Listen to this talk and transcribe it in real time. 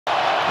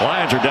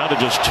Lions are down to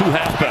just 2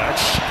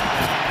 halfbacks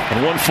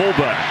and 1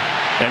 fullback.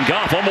 And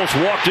Goff almost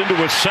walked into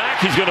a sack.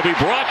 He's going to be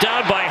brought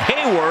down by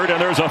Hayward, and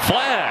there's a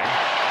flag.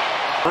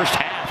 First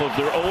half of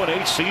their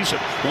 0-8 season.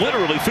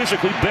 Literally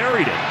physically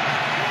buried it.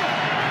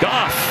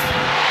 Goff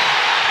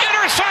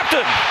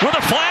intercepted with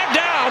a flag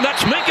down.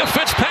 That's Minkah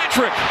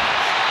Fitzpatrick.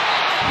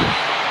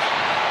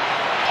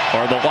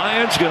 Are the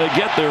Lions going to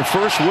get their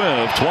first win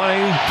of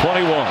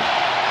 2021?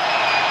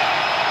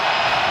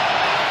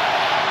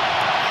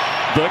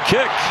 The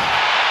kick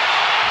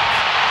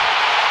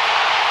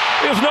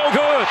is no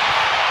good.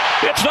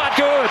 It's not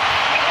good.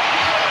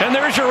 And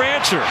there's your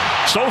answer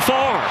so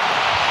far.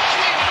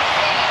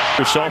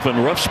 Yourself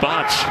in rough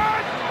spots.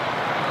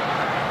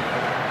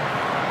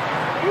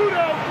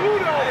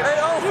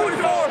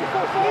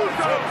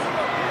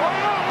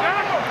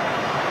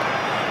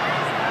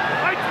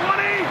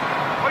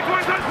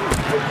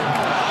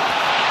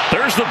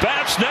 There's the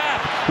bad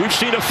snap. We've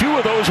seen a few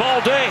of those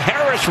all day.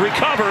 Harris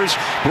recovers,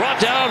 brought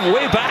down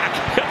way back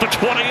at the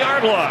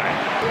 20-yard line.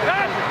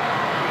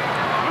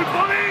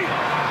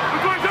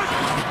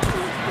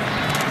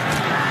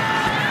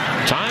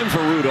 Time for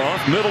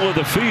Rudolph, middle of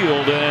the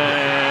field,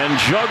 and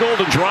juggled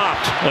and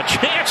dropped. A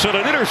chance at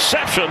an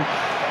interception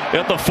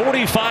at the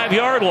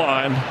 45-yard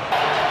line.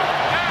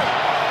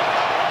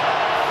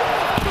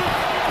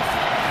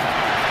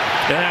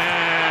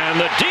 And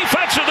the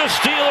defense of the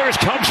Steelers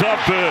comes up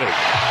big.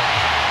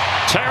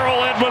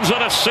 Terrell Edmonds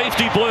on a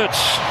safety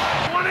blitz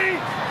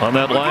on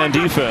that Lion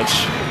defense.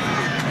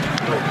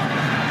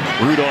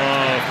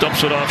 Rudolph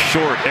dumps it off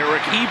short.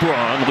 Eric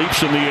Ebron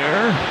leaps in the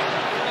air.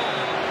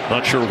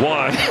 Not sure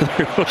why.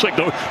 It looks like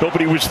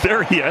nobody was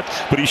there yet,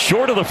 but he's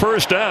short of the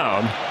first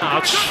down.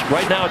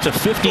 Right now it's a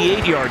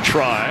 58-yard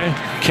try.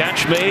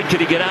 Catch made.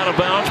 Can he get out of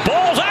bounds?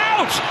 Ball's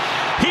out!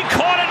 He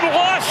caught it and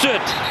lost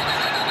it.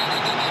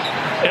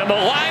 And the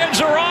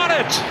Lions are on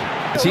it.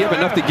 Does he have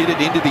enough to get it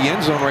into the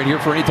end zone right here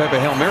for any type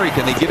of Hail Mary?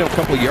 Can they get him a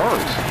couple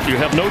yards? You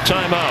have no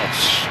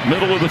timeouts.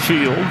 Middle of the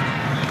field.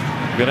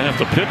 You're going to have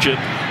to pitch it.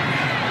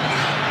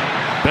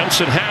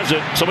 Benson has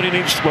it. Somebody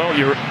needs, well,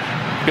 you're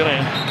going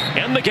to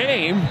end the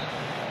game.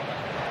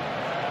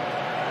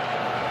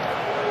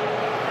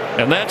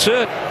 And that's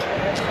it.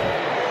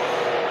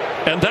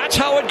 And that's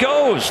how it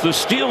goes. The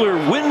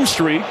Steeler win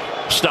streak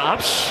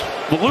stops.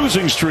 The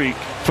losing streak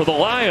for the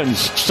Lions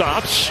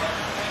stops.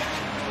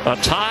 A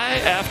tie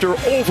after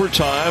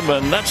overtime,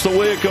 and that's the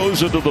way it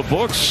goes into the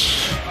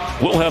books.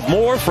 We'll have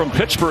more from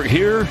Pittsburgh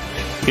here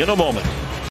in a moment.